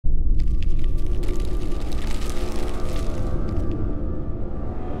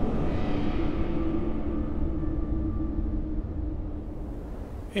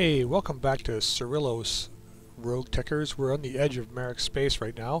Hey, welcome back to Cirillo's ROGUETECHers. We're on the edge of Merrick's space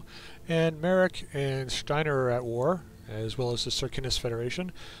right now, and Merrick and Steiner are at war, as well as the Circinus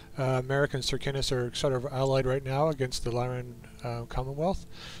Federation. Merrick and Circinus are sort of allied right now against the Lyran Commonwealth.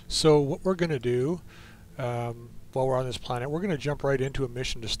 So what we're going to do while we're on this planet, we're going to jump right into a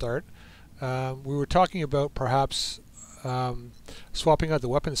mission to start. We were talking about perhaps swapping out the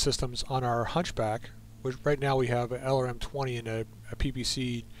weapon systems on our Hunchback, which right now we have an LRM-20 and a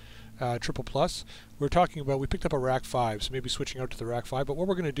PPC triple plus. We picked up a Rack 5, so maybe switching out to the Rack 5, but what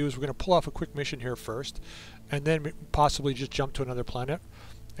we're going to do is we're going to pull off a quick mission here first, and then possibly just jump to another planet,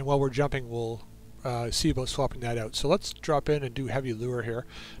 and while we're jumping we'll see about swapping that out. So let's drop in and do heavy lure here.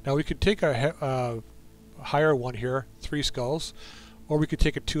 Now we could take a higher one here, 3 skulls, or we could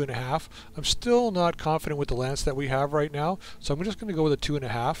take a 2.5. I'm still not confident with the lance that we have right now, so I'm just going to go with a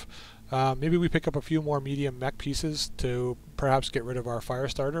 2.5. Maybe we pick up a few more medium mech pieces to perhaps get rid of our fire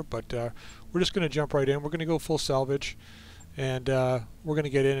starter, but we're just going to jump right in. We're going to go full salvage, and we're going to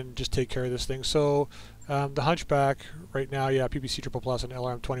get in and just take care of this thing. So the Hunchback right now, yeah, PPC triple plus and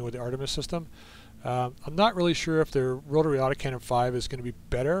LRM-20 with the Artemis system. I'm not really sure if their rotary autocannon 5 is going to be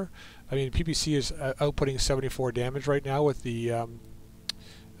better. I mean, PPC is outputting 74 damage right now with the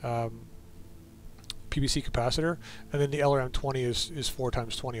PPC capacitor, and then the LRM-20 is 4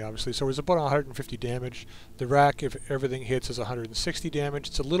 times 20 obviously, so it's about 150 damage. The Rack, if everything hits, is 160 damage.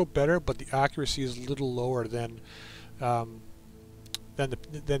 It's a little better, but the accuracy is a little lower than the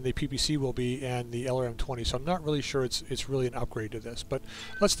PPC will be and the LRM-20, so I'm not really sure it's really an upgrade to this, but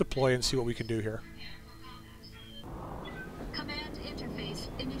let's deploy and see what we can do here. Command interface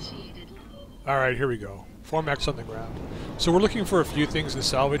initiated. Alright, here we go. 4 mechs on the ground. So we're looking for a few things to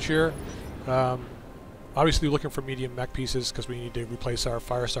salvage here. Obviously looking for medium mech pieces because we need to replace our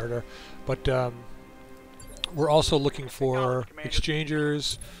fire starter, but we're also looking for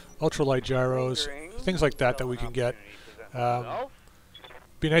exchangers, ultralight gyros, things like that we can get.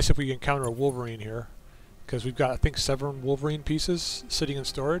 Be nice if we encounter a Wolverine here, because we've got, I think, 7 Wolverine pieces sitting in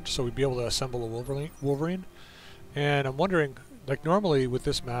storage, so we'd be able to assemble a Wolverine. And I'm wondering, like normally with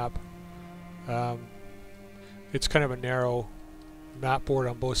this map, it's kind of a narrow map board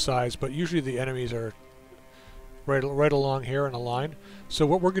on both sides, but usually the enemies are right along here in a line. So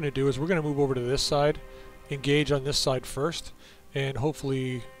what we're going to do is we're going to move over to this side, engage on this side first, and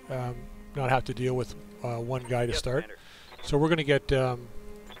hopefully not have to deal with one guy to start. So we're going to get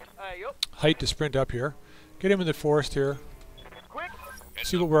height to sprint up here, get him in the forest here,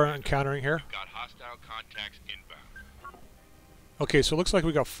 see what we're encountering here. Okay, so it looks like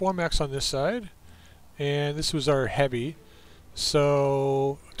we got 4 mechs on this side, and this was our heavy.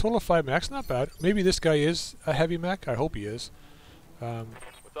 So a total of 5 mechs, not bad. Maybe this guy is a heavy mech. I hope he is. What's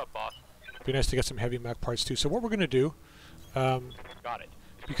up, boss? Be nice to get some heavy mech parts too. So what we're going to do, Got it.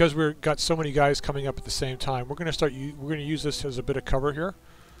 because we've got so many guys coming up at the same time, we're going to start. We're going to use this as a bit of cover here.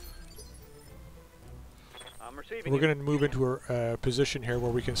 I'm receiving. We're going to move into a position here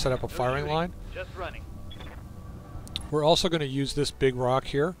where we can set up a firing line. Just running. We're also going to use this big rock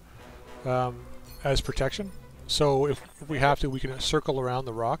here as protection. So if we have to, we can circle around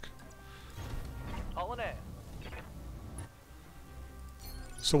the rock.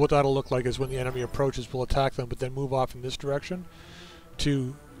 So what that'll look like is when the enemy approaches, we'll attack them, but then move off in this direction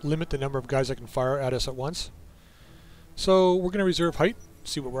to limit the number of guys that can fire at us at once. So we're going to reserve height,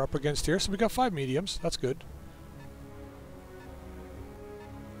 see what we're up against here. So we got 5 mediums, that's good.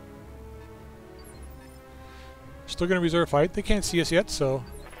 Still going to reserve height. They can't see us yet, so...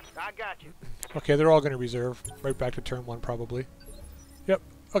 I got you. Okay, they're all going to reserve. Right back to turn 1 probably. Yep.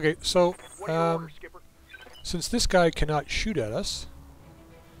 Okay, so since this guy cannot shoot at us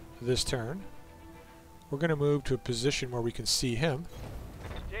this turn, we're going to move to a position where we can see him.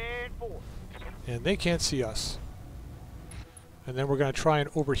 10-4. And they can't see us. And then we're going to try and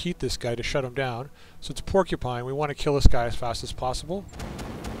overheat this guy to shut him down. So it's a porcupine. We want to kill this guy as fast as possible.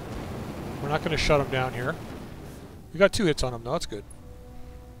 We're not going to shut him down here. We got 2 hits on him though, that's good.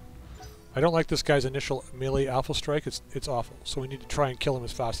 I don't like this guy's initial melee alpha strike, it's awful. So we need to try and kill him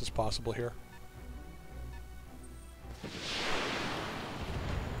as fast as possible here.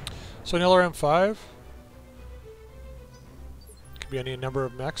 So an LRM-5. Could be any number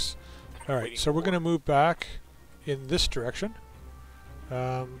of mechs. Alright, so we're going to move back in this direction.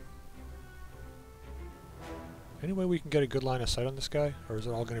 Any way we can get a good line of sight on this guy? Or is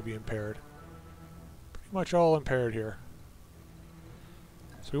it all going to be impaired? Pretty much all impaired here.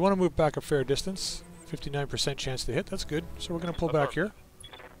 So we want to move back a fair distance. 59% chance to hit, that's good. So we're going to pull back here.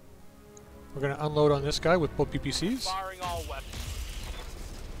 We're going to unload on this guy with both PPCs. Firing all weapons.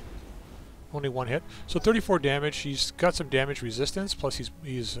 Only one hit. So 34 damage. He's got some damage resistance, plus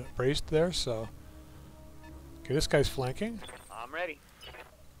he's braced there, so... Okay, this guy's flanking. I'm ready.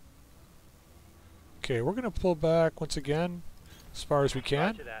 Okay, we're going to pull back once again, as far as we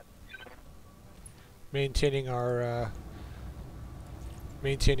can. Roger that. Maintaining our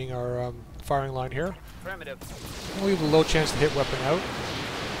firing line here. Primitive. We'll leave a low chance to hit weapon out.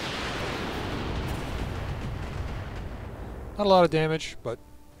 Not a lot of damage, but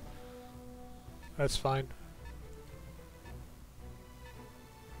that's fine.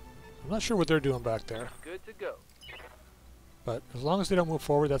 I'm not sure what they're doing back there, Good to go. but as long as they don't move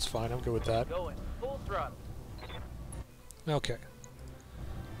forward, that's fine. I'm good with that. Going full throttle. Okay.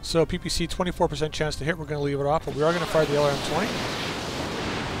 So PPC, 24% chance to hit. We're going to leave it off, but we are going to fire the LRM-20.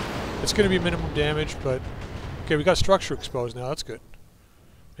 It's going to be minimum damage, but... Okay, we got structure exposed now. That's good.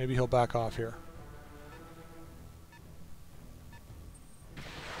 Maybe he'll back off here.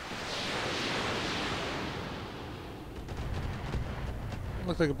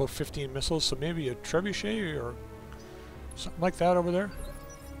 Look like about 15 missiles, so maybe a trebuchet or something like that over there.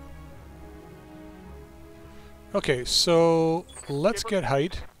 Okay, so let's get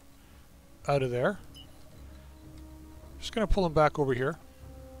height out of there. Just going to pull him back over here.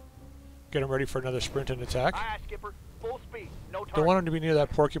 Get him ready for another sprint and attack. Aye, Skipper. Full speed. No target. Don't want him to be near that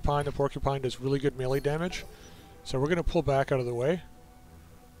porcupine. The porcupine does really good melee damage. So we're going to pull back out of the way.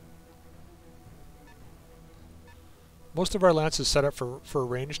 Most of our lance is set up for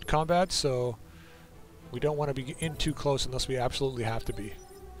ranged combat, so we don't want to be in too close unless we absolutely have to be.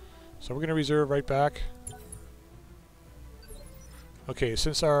 So we're going to reserve right back. Okay,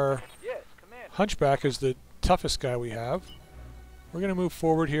 since our Yes, Commander. Hunchback is the toughest guy we have, we're going to move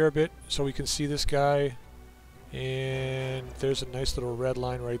forward here a bit so we can see this guy. And there's a nice little red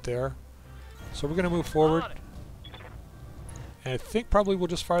line right there. So we're going to move forward. On it. And I think probably we'll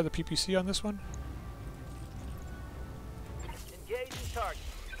just fire the PPC on this one. Engaging target.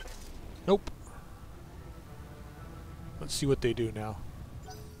 Nope. Let's see what they do now.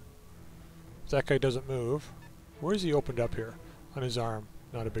 If that guy doesn't move. Where is he opened up here? On his arm.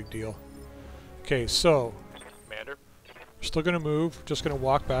 Not a big deal. Okay, so Commander. we're still going to move. Just going to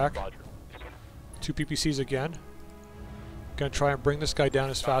walk back. Roger. 2 PPCs again. Going to try and bring this guy down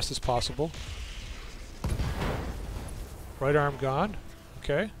as fast as possible. Right arm gone.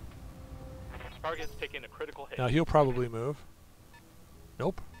 Okay. Target's taking a critical hit. Now he'll probably move.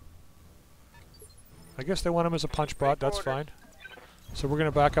 Nope. I guess they want him as a punch bot. That's fine. So we're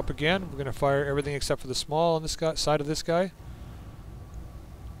going to back up again. We're going to fire everything except for the small on this guy, side of this guy.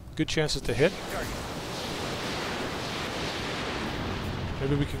 Good chances to hit.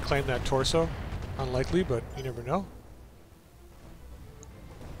 Maybe we can claim that torso. Unlikely, but you never know.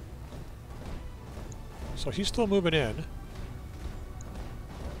 So he's still moving in.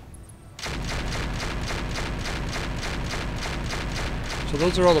 So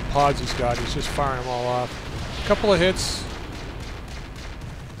those are all the pods he's got. He's just firing them all off. A couple of hits.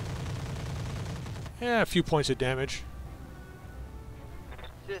 Yeah, a few points of damage.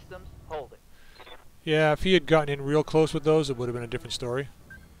 Systems holding. Yeah, if he had gotten in real close with those, it would have been a different story.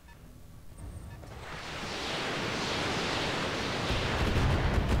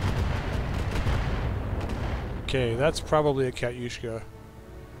 Okay, that's probably a Katyushka.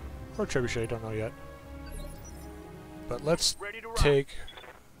 Or trebuchet, don't know yet. But let's Ready to rock. take...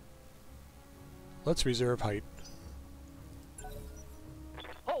 Let's reserve height.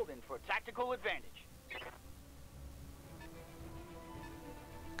 Holding for tactical advantage.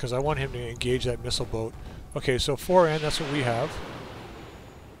 Because I want him to engage that missile boat. Okay, so 4N, that's what we have.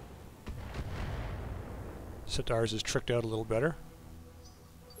 Sitar's is tricked out a little better.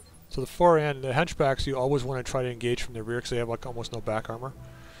 So the 4N, the Hunchbacks, you always want to try to engage from the rear because they have like almost no back armor.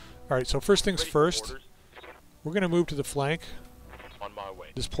 Alright, so first things Ready for first, orders. we're going to move to the flank. On my way.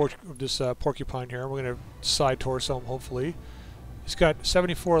 This porcupine here. We're going to side torso him, hopefully. He's got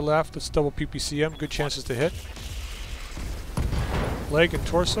 74 left. Let's double PPC him. Good chances to hit. Leg and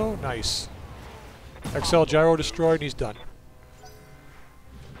torso. Nice. XL gyro destroyed, and he's done.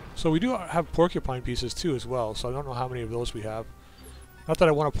 So we do have porcupine pieces too as well, so I don't know how many of those we have. Not that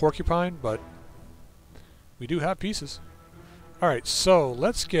I want a porcupine, but we do have pieces. Alright, so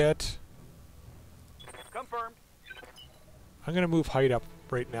let's get... Confirmed. I'm going to move height up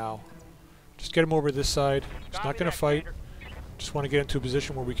right now. Just get him over this side. He's not going to fight. Just want to get into a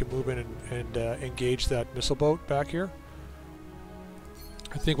position where we can move in and engage that missile boat back here.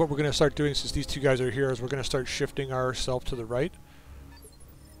 I think what we're going to start doing, since these two guys are here, is we're going to start shifting ourselves to the right.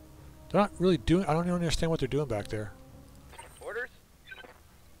 They're not really doing... I don't even understand what they're doing back there. Orders.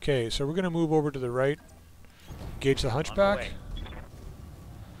 Okay, so we're going to move over to the right. Engage the On my Hunchback. way.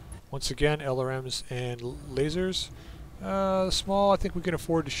 Once again, LRMs and lasers. Small, I think we can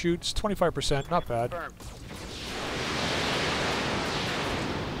afford to shoot. It's 25%, not bad. Confirmed.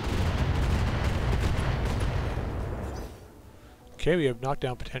 Okay, we have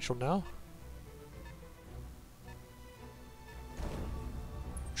knockdown potential now.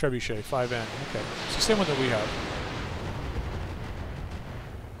 Trebuchet, 5N. Okay, it's the same one that we have.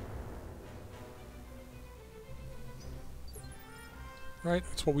 Right,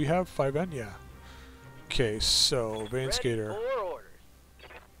 that's what we have, 5N, yeah. Okay, so, Van Ready Skater. for orders.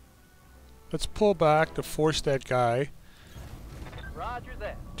 Let's pull back to force that guy Roger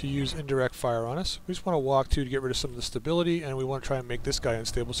that. to use indirect fire on us. We just want to walk to get rid of some of the stability, and we want to try and make this guy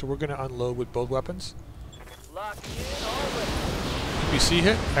unstable, so we're going to unload with both weapons. Locked in already. PC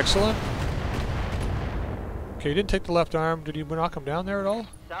hit, excellent. Okay, he didn't take the left arm. Did he knock him down there at all?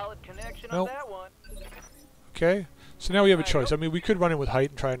 Solid connection Nope. on that one. Okay, so now we have a choice. I mean, we could run in with height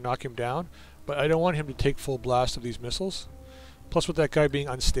and try and knock him down, but I don't want him to take full blast of these missiles. Plus, with that guy being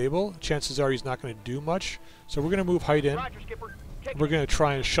unstable, chances are he's not going to do much. So we're going to move height in. Roger, Skipper. Kick We're going to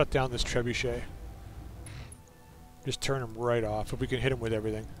try and shut down this trebuchet. Just turn him right off if we can hit him with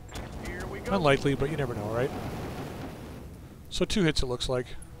everything. it. Here we go. Unlikely, but you never know, right? So 2 hits it looks like.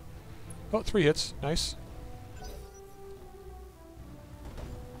 Oh, 3 hits. Nice.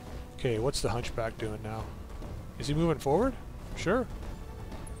 Okay, what's the Hunchback doing now? Is he moving forward? Sure.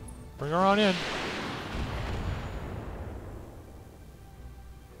 Bring her on in.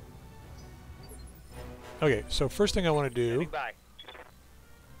 Okay, so first thing I want to do... Standing by.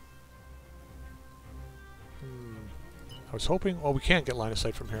 I was hoping... Oh, we can't get line of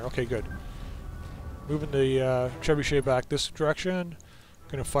sight from here. Okay, good. Moving the trebuchet back this direction.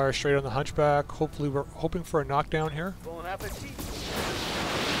 Gonna fire straight on the Hunchback. Hopefully we're hoping for a knockdown here. Bon appetit.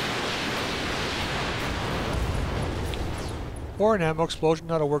 Or an ammo explosion.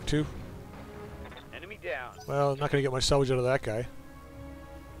 That'll work too. Enemy down. Well, I'm not gonna get much salvage out of that guy.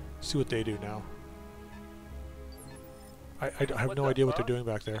 See what they do now. I have What's no up, idea what they're boss? doing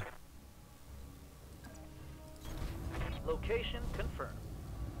back there. Location confirmed.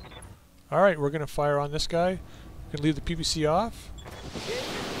 Alright, we're gonna fire on this guy. We're gonna leave the PVC off.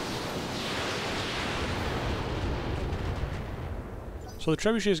 So the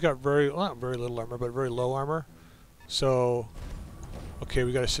trebuchet's got very, well, not very little armor, but very low armor. So, okay,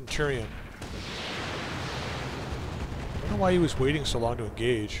 we got a Centurion. I don't know why he was waiting so long to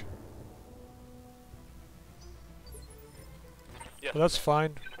engage. Yes. Well, that's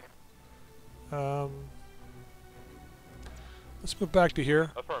fine. Let's move back to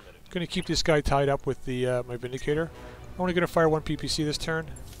here. Affirmative. Going to keep this guy tied up with the my Vindicator. I'm only going to fire 1 PPC this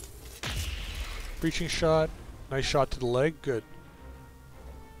turn. Breaching shot. Nice shot to the leg. Good.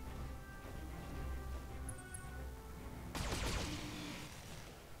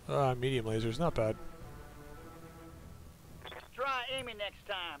 Medium lasers. Not bad. Try aiming next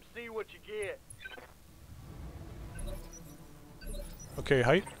time. See what you get. Okay,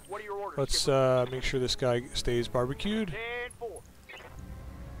 height. What are your orders? Let's Skipper? make sure this guy stays barbecued. 10-4.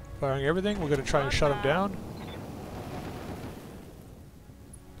 Firing everything. We're going to try and shut him down.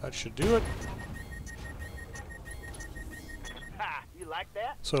 That should do it. Ha! You like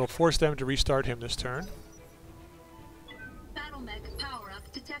that? So it'll force them to restart him this turn. Battle mech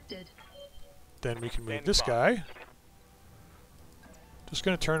power-up detected. Then we can move Standing this by. guy. Just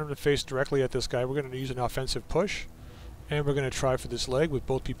going to turn him to face directly at this guy. We're going to use an offensive push. And we're going to try for this leg with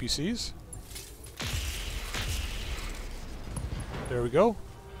both PPCs. There we go.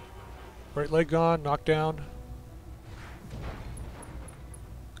 Right leg gone, knockdown.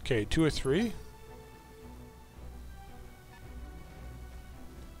 Okay, 2 or 3.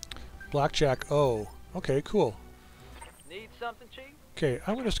 Blackjack O. Okay, cool. Need something, Chief? Okay,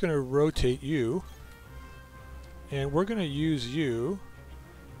 I'm just going to rotate you. And we're going to use you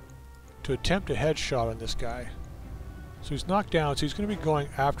to attempt a headshot on this guy. So he's knocked down, so he's going to be going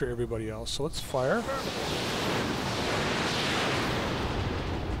after everybody else. So let's fire.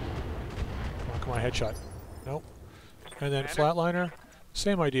 Come on, headshot. Nope. And then flatliner,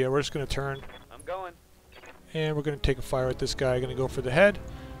 same idea. We're just going to turn, I'm going. and we're going to take a fire at this guy. Going to go for the head,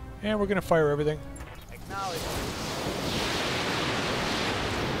 and we're going to fire everything. Acknowledge.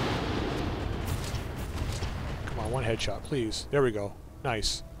 Come on, 1 headshot, please. There we go.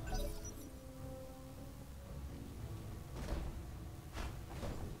 Nice.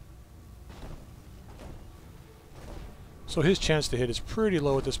 So his chance to hit is pretty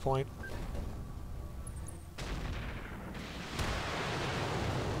low at this point.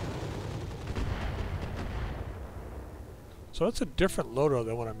 So that's a different loadout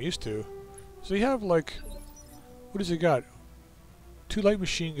than what I'm used to. So you have like, what does he got? 2 light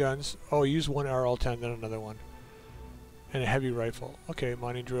machine guns. Oh, use 1 RL-10, then another one. And a heavy rifle. Okay,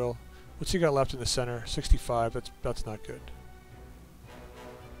 mining drill. What's he got left in the center? 65. That's not good.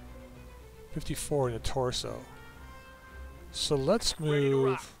 54 in the torso. So let's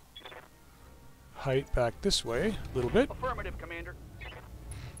move height back this way a little bit. Affirmative, Commander.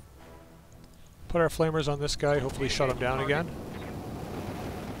 Put our flamers on this guy, hopefully shut him down again.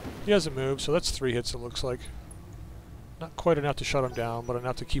 He hasn't moved, so that's 3 hits it looks like. Not quite enough to shut him down, but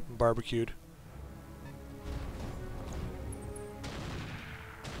enough to keep him barbecued.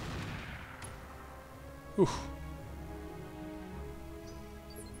 Oof.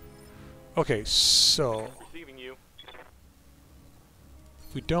 Okay, so Receiving you.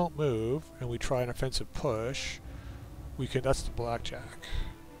 if we don't move and we try an offensive push, we can. That's the blackjack.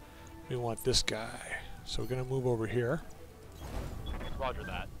 We want this guy, so we're gonna move over here. Roger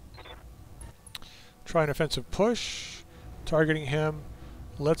that. Try an offensive push, targeting him.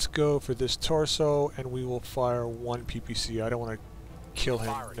 Let's go for this torso, and we will fire 1 PPC. I don't want to kill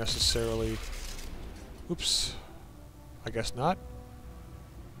him necessarily. Oops. I guess not.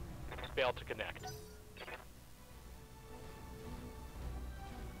 Failed to connect.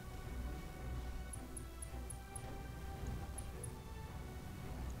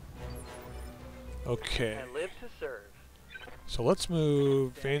 Okay. And live to serve. So let's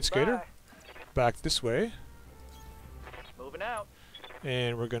move Vane Skater back this way. Moving out.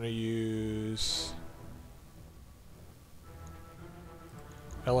 And we're going to use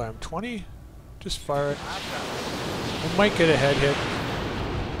LM20. Just fire it. We might get a head hit.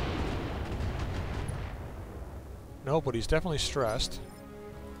 No, but he's definitely stressed.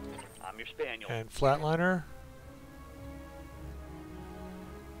 I'm your spaniel. And flatliner.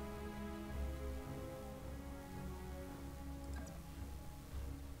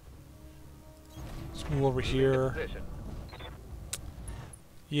 Let's move over here.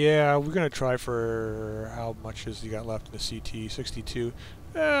 Yeah, we're going to try for... How much has he got left in the CT? 62.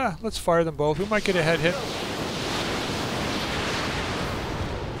 Let's fire them both. We might get a head hit.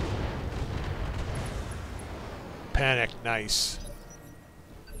 Panic. Nice.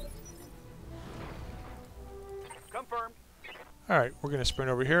 Confirmed. Alright, we're going to sprint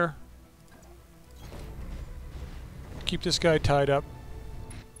over here. Keep this guy tied up.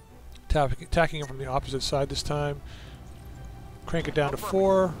 Attacking him from the opposite side this time. Crank it down to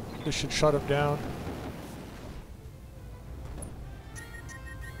 4. This should shut him down.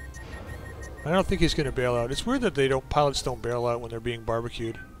 I don't think he's going to bail out. It's weird that pilots don't bail out when they're being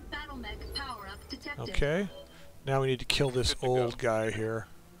barbecued. Battle mech power up detected. Okay. Now we need to kill this old guy here.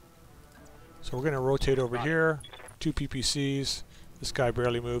 So we're going to rotate over here. 2 PPCs. This guy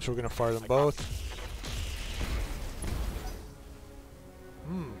barely moves, so we're going to fire them both.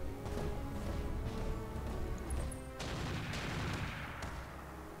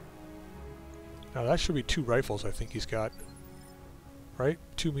 Now that should be 2 rifles I think he's got. Right?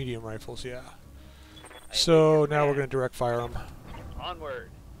 2 medium rifles, yeah. So now we're going to direct fire him.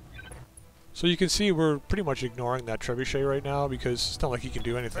 Onward. So you can see we're pretty much ignoring that trebuchet right now because it's not like he can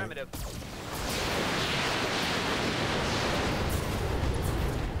do anything. Affirmative.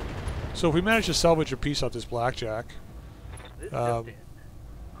 So if we manage to salvage a piece off this blackjack, This just in.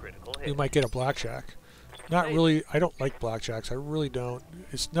 Critical hit. we might get a blackjack. Not really, I don't like blackjacks, I really don't.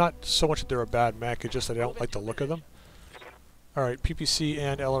 It's not so much that they're a bad mech, it's just that I don't like the look of them. Alright, PPC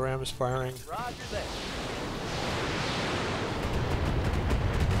and LRM is firing. Roger that.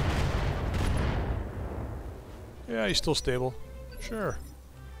 Yeah, he's still stable. Sure.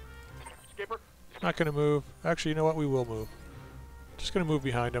 Skipper. Not going to move. Actually, you know what? We will move. Just going to move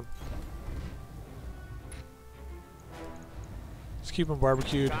behind him. Let's keep him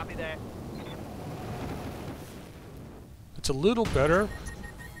barbecued. Copy that. It's a little better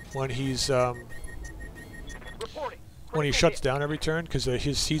when he's Reporting. when he Critical shuts hit. down every turn, because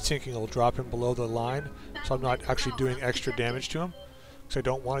his heat sinking will drop him below the line, so I'm not actually doing extra damage to him, because I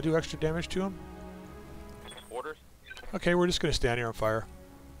don't want to do extra damage to him. Orders. Okay, we're just going to stand here and fire.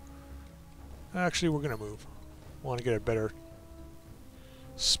 Actually, we're going to move. Want to get a better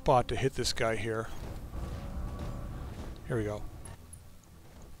spot to hit this guy here. Here we go.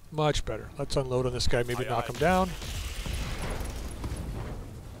 Much better. Let's unload on this guy, maybe knock him down.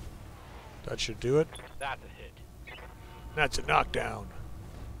 That should do it. That's a hit. That's a knockdown.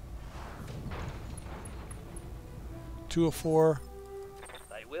 2 of 4.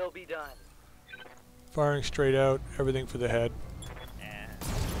 They will be done. Firing straight out. Everything for the head. And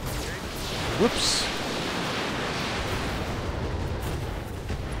Whoops.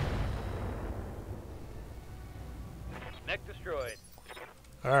 mech destroyed.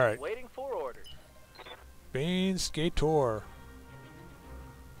 Alright. Waiting for orders. Bane Skator.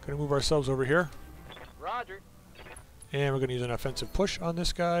 going to move ourselves over here. Roger. And we're going to use an offensive push on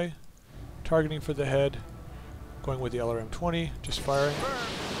this guy. Targeting for the head. Going with the LRM-20. Just firing.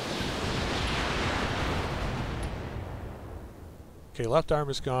 Okay, left arm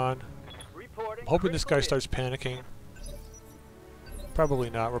is gone. Reporting. I'm hoping this guy critical starts panicking. Probably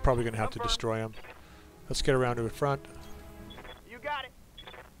not. We're probably going to have to destroy him. Let's get around to the front. hit. You got it.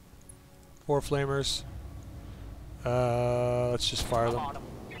 4 flamers. Let's just fire I'm them. on him.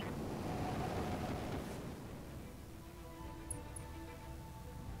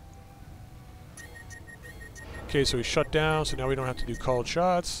 Okay, so he's shut down, so now we don't have to do called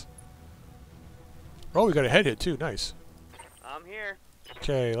shots. Oh, we got a head hit too. Nice. I'm here.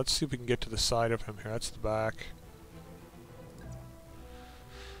 Okay, let's see if we can get to the side of him here. That's the back.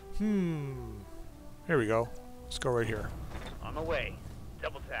 Here we go. Let's go right here. On the way.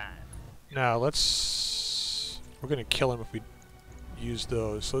 Double time. Now let's... We're going to kill him if we use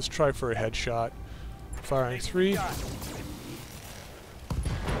those. So let's try for a headshot. Firing 3.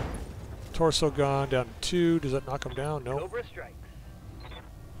 Torso gone. Down to 2. Does that knock him down? No. Cobra strikes.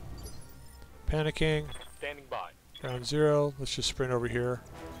 Panicking. Standing by. Down 0. Let's just sprint over here.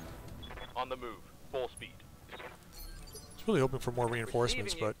 On the move. Full speed. I was really hoping for more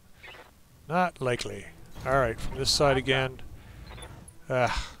reinforcements, Receiving but not likely. Alright, from this side again.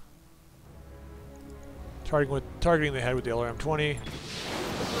 Targeting the head with the LRM-20.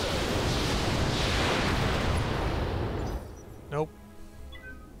 Nope.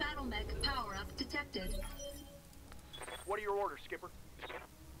 Battle mech power up detected. What are your orders, Skipper?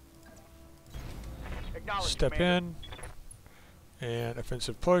 Acknowledge, Step Commander. in. And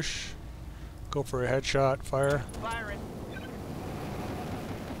offensive push. Go for a headshot. Fire. Firing.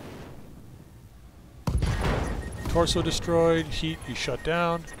 Torso destroyed. Heat, he's shut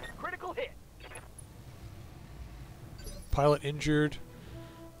down. Critical hit. Pilot injured.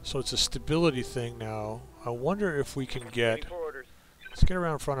 So it's a stability thing now. I wonder if we can get... Waiting for orders. Let's get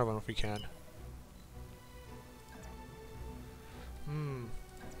around in front of him if we can.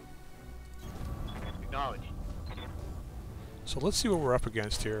 Acknowledge. So let's see what we're up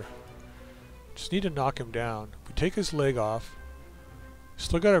against here. Just need to knock him down. If we take his leg off,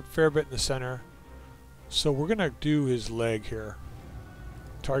 still got a fair bit in the center. So we're going to do his leg here.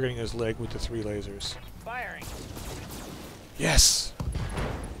 Targeting his leg with the 3 lasers. Firing. Yes!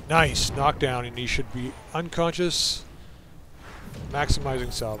 Nice! Knockdown, and he should be unconscious.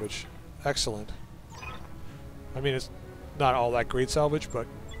 Maximizing salvage. Excellent. I mean, it's not all that great salvage, but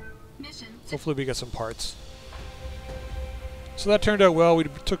Mission hopefully we get some parts. So that turned out well. We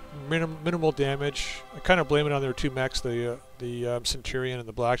took minimal damage. I kind of blame it on their 2 mechs, the Centurion and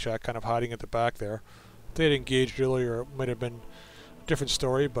the Blackjack, kind of hiding at the back there. If they had engaged earlier, it might have been a different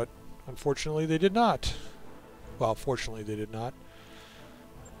story, but unfortunately they did not. Well, fortunately they did not.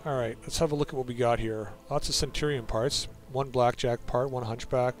 Alright, let's have a look at what we got here. Lots of Centurion parts. 1 Blackjack part, 1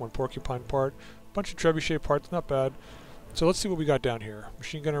 Hunchback, 1 Porcupine part, a bunch of Trebuchet parts, not bad. So let's see what we got down here.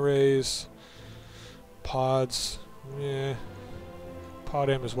 Machine gun arrays, pods, Pod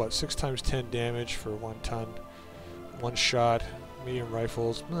M is what? 6 times 10 damage for 1 ton. 1 shot. Medium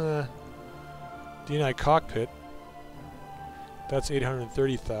rifles. D9 cockpit. That's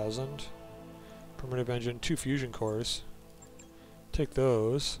 830,000. Primitive engine. 2 fusion cores. Take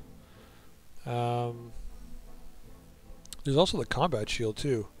those. There's also the combat shield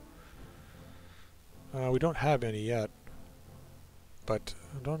too. We don't have any yet. But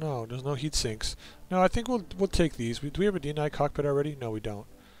I don't know. There's no heat sinks. No, I think we'll take these. Do we have a D9 cockpit already? No, we don't.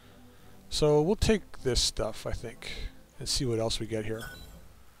 So we'll take this stuff, I think, and see what else we get here.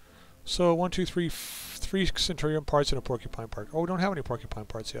 So 1, 2, 3, 3 Centurion parts and a Porcupine part. Oh, we don't have any Porcupine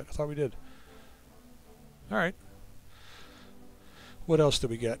parts yet. I thought we did. All right. What else did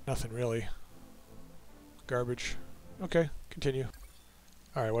we get? Nothing really. Garbage. Okay, continue.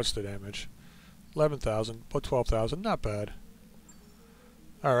 All right, what's the damage? 11,000, about 12,000. Not bad.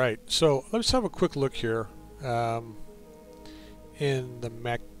 All right, so let's have a quick look here in the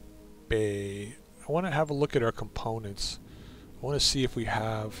mech bay. I want to have a look at our components. I want to see if we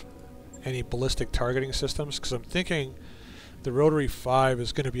have any ballistic targeting systems, because I'm thinking the Rotary 5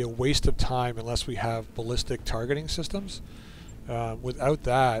 is going to be a waste of time unless we have ballistic targeting systems. Without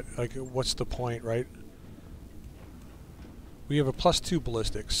that, like, what's the point, right? We have a +2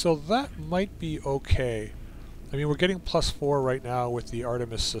 ballistics, so that might be okay. I mean, we're getting +4 right now with the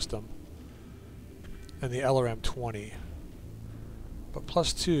Artemis system and the LRM-20. But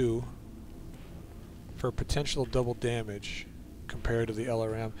 +2 for potential double damage compared to the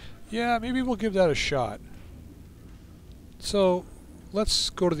LRM. Yeah, maybe we'll give that a shot. So let's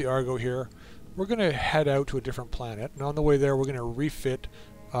go to the Argo here. We're going to head out to a different planet, and on the way there we're going to refit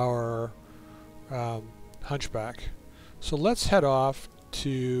our Hunchback. So let's head off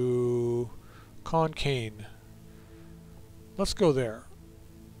to Concane. Let's go there.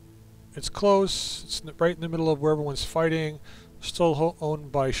 It's close. It's right in the middle of where everyone's fighting. Still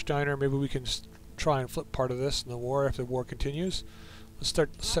owned by Steiner. Maybe we can try and flip part of this in the war if the war continues. Let's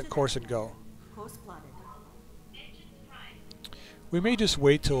set course and go. We may just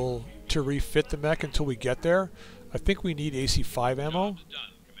wait to refit the mech until we get there. I think we need AC5 ammo.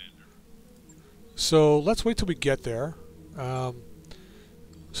 So let's wait till we get there.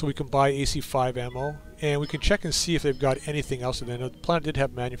 So we can buy AC5 ammo. And we can check and see if they've got anything else in there. The planet did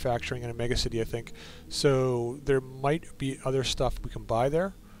have manufacturing in a mega city, I think. So there might be other stuff we can buy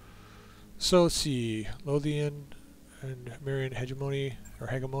there. So let's see. Lothian and Marian hegemony.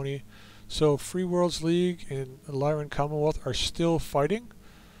 So Free Worlds League and Lyran Commonwealth are still fighting.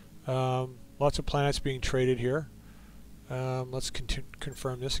 Lots of planets being traded here. Let's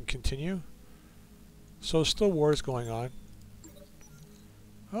confirm this and continue. So still wars going on.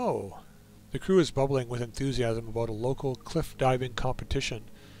 Oh. The crew is bubbling with enthusiasm about a local cliff diving competition.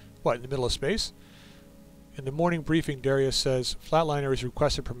 What, in the middle of space? In the morning briefing, Darius says, Flatliner has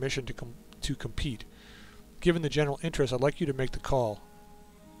requested permission to compete. Given the general interest, I'd like you to make the call.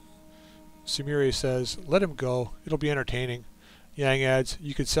 Samiri says, let him go. It'll be entertaining. Yang adds,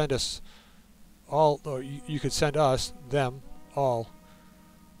 you could send us all, or you could send us, them, all,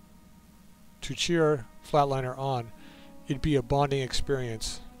 to cheer Flatliner on. It'd be a bonding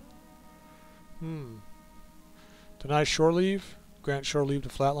experience. Deny shore leave. Grant shore leave to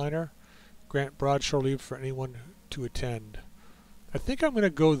Flatliner. Grant broad shore leave for anyone to attend. I think I'm going to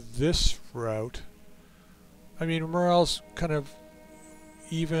go this route. I mean, morale's kind of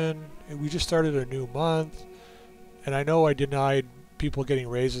even. We just started a new month. And I know I denied people getting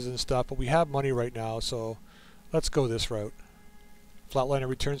raises and stuff, but we have money right now, so let's go this route. Flatliner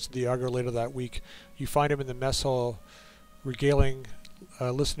returns to the Augur later that week. You find him in the mess hall regaling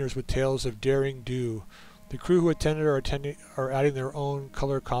listeners with tales of daring do. The crew who attended are adding their own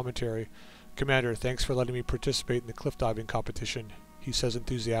color commentary. Commander, thanks for letting me participate in the cliff diving competition, he says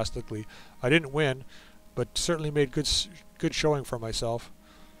enthusiastically. I didn't win, but certainly made good showing for myself.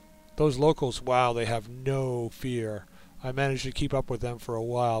 Those locals, wow, they have no fear. I managed to keep up with them for a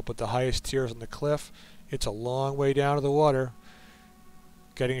while, but the highest tiers on the cliff, it's a long way down to the water.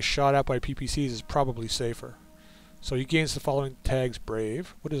 Getting shot at by PPCs is probably safer. So he gains the following tags: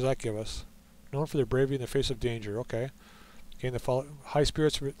 brave. What does that give us? Known for their bravery in the face of danger. Okay. Gain the following: high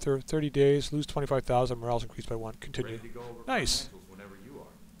spirits for 30 days. Lose 25,000. Morale's increased by 1. Continue. Nice.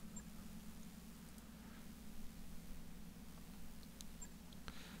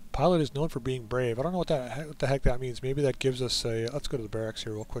 Pilot is known for being brave. I don't know what the heck that means. Maybe that gives us a... Let's go to the barracks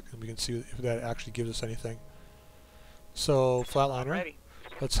here real quick and we can see if that actually gives us anything. So, Flatliner.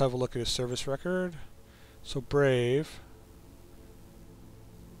 Let's have a look at his service record. So, brave.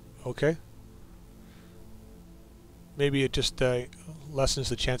 Okay. Maybe it just lessens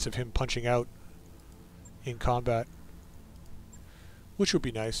the chance of him punching out in combat. Which would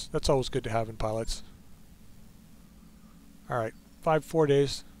be nice. That's always good to have in pilots. Alright. 4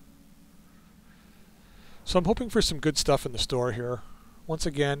 days. So I'm hoping for some good stuff in the store here. Once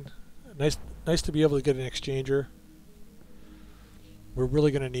again, nice to be able to get an exchanger. We're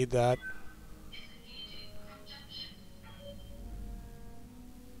really going to need that.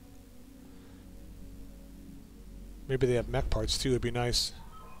 Maybe they have mech parts too. It'd be nice.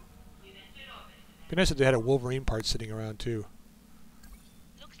 Be nice if they had a Wolverine part sitting around too.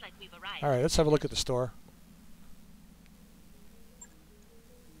 Looks like we've arrived. Alright, let's have a look at the store.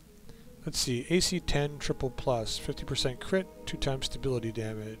 Let's see, AC10 triple plus, 50% crit, 2 times stability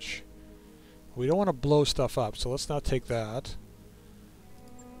damage. We don't want to blow stuff up, so let's not take that.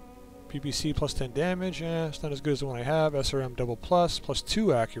 PPC plus 10 damage, it's not as good as the one I have. SRM double plus, plus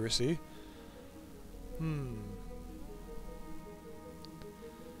 2 accuracy.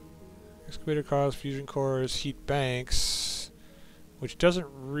 Excavator cars, fusion cores, heat banks, which doesn't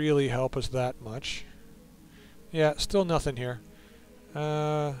really help us that much. Yeah, still nothing here.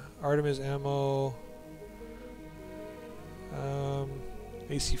 Artemis ammo,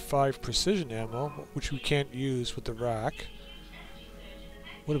 AC5 precision ammo, which we can't use with the rack.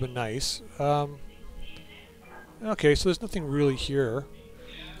 Would have been nice. Okay, so there's nothing really here.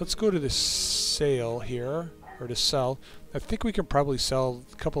 Let's go to the sale here, or to sell. I think we can probably sell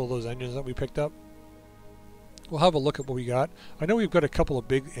a couple of those engines that we picked up. We'll have a look at what we got. I know we've got a couple of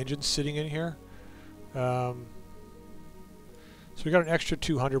big engines sitting in here. So we got an extra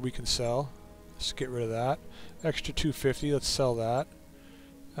 200 we can sell. Let's get rid of that. Extra 250, let's sell that.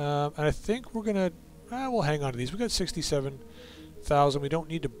 And I think we're gonna, we'll hang on to these. We got 67 1,000. We don't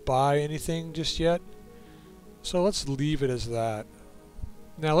need to buy anything just yet. So let's leave it as that.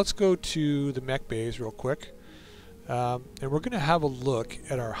 Now let's go to the mech bays real quick. And we're going to have a look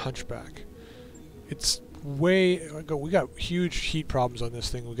at our Hunchback. It's we got huge heat problems on this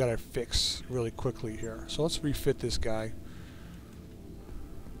thing. We got to fix really quickly here. So let's refit this guy.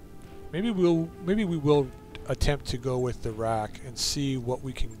 Maybe we will attempt to go with the rack and see what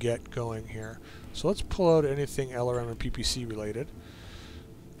we can get going here. So let's pull out anything LRM and PPC related.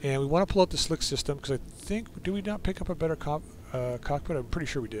 And we want to pull out the slick system because I think, did we not pick up a better cockpit? I'm pretty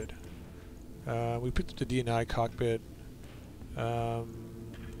sure we did. We picked up the D&I cockpit.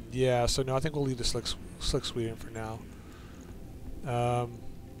 Yeah, so no, I think we'll leave the slick suite in for now.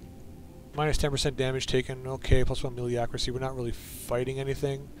 Minus 10% damage taken. Okay, plus 1 melee accuracy. We're not really fighting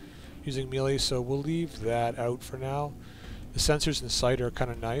anything using melee, so we'll leave that out for now. The sensors in sight are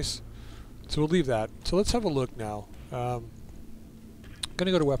kind of nice, so we'll leave that. So let's have a look now.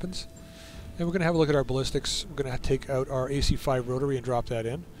 Gonna go to weapons, and we're gonna have a look at our ballistics. We're gonna take out our AC5 rotary and drop that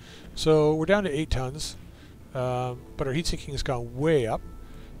in. So we're down to 8 tons, but our heat sinking has gone way up.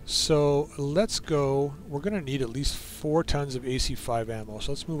 So let's go. We're gonna need at least 4 tons of AC5 ammo.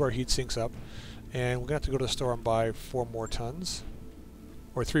 So let's move our heat sinks up, and we're gonna have to go to the store and buy 4 more tons,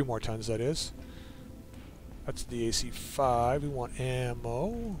 or 3 more tons, that is. That's the AC5. We want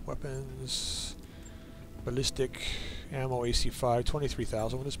ammo, weapons, ballistic ammo, AC5,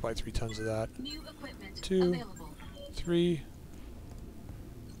 23,000. We'll just buy 3 tons of that. New equipment 2, available. 3.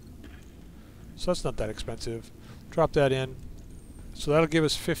 So that's not that expensive. Drop that in. So that'll give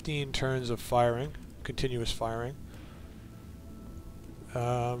us 15 turns of firing, continuous firing.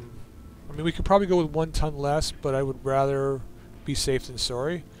 I mean, we could probably go with 1 ton less, but I would rather be safe than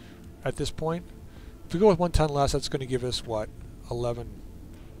sorry at this point. If we go with 1 ton less, that's going to give us, what, 11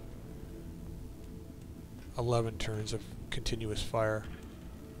 turns of continuous fire.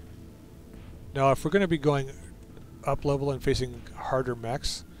 Now, if we're going to be going up level and facing harder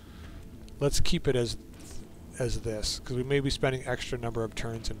mechs, let's keep it as this, because we may be spending extra number of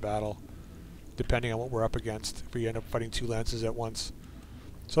turns in battle, depending on what we're up against, if we end up fighting 2 lances at once.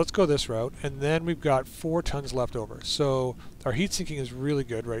 So let's go this route, and then we've got 4 tons left over. So our heat sinking is really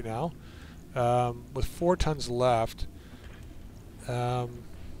good right now. With 4 tons left,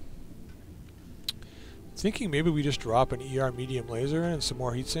 thinking maybe we just drop an ER medium laser in and some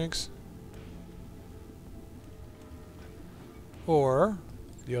more heat sinks. Or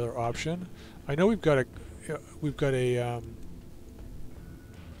the other option, I know we've got a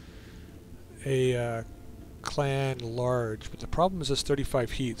clan large, but the problem is it's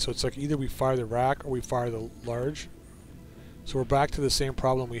 35 heat, so it's like either we fire the rack or we fire the large. So we're back to the same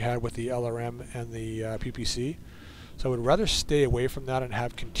problem we had with the LRM and the PPC. So I would rather stay away from that and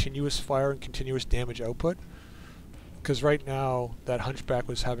have continuous fire and continuous damage output, because right now that Hunchback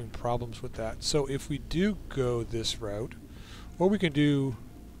was having problems with that. So if we do go this route, or we can do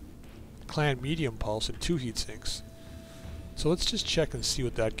clan medium pulse and 2 heat sinks. So let's just check and see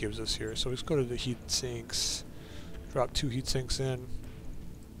what that gives us here. So let's go to the heat sinks, drop 2 heat sinks in,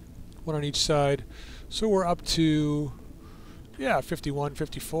 1 on each side. So we're up to, yeah, 51,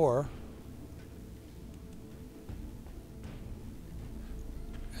 54.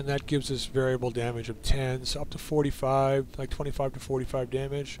 And that gives us variable damage of 10, so up to 45, like 25 to 45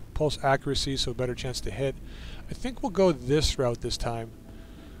 damage. Pulse accuracy, so better chance to hit. I think we'll go this route this time.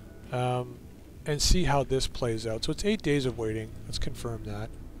 And see how this plays out. So it's 8 days of waiting. Let's confirm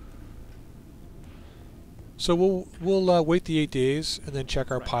that. So we'll wait the 8 days and then check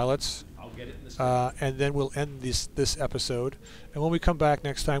our pilots, and then we'll end this episode. And when we come back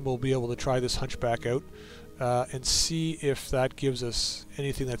next time, we'll be able to try this Hunchback out and see if that gives us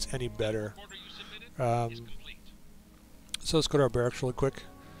anything that's any better. So let's go to our barracks really quick.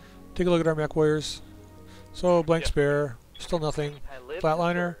 Take a look at our mech warriors. So blank spare, still nothing.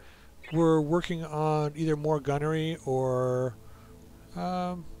 Flatliner. We're working on either more gunnery or,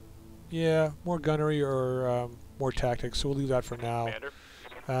 yeah, more gunnery or more tactics. So we'll leave that for now.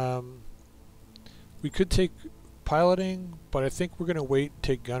 We could take piloting, but I think we're going to wait and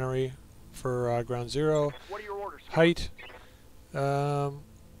take gunnery for ground zero. What are your orders? Height.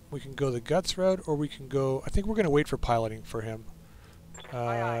 We can go the guts route, or we can go. I think we're going to wait for piloting for him.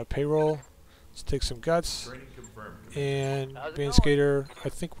 Payroll. Let's take some guts. And Bane Skater, I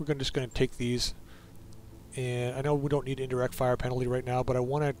think we're just going to take these. And I know we don't need indirect fire penalty right now, but I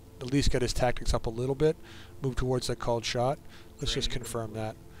want to at least get his tactics up a little bit, move towards that called shot. Let's just confirm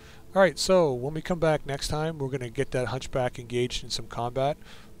that. Alright, so when we come back next time, we're going to get that Hunchback engaged in some combat,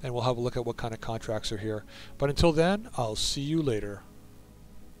 and we'll have a look at what kind of contracts are here. But until then, I'll see you later.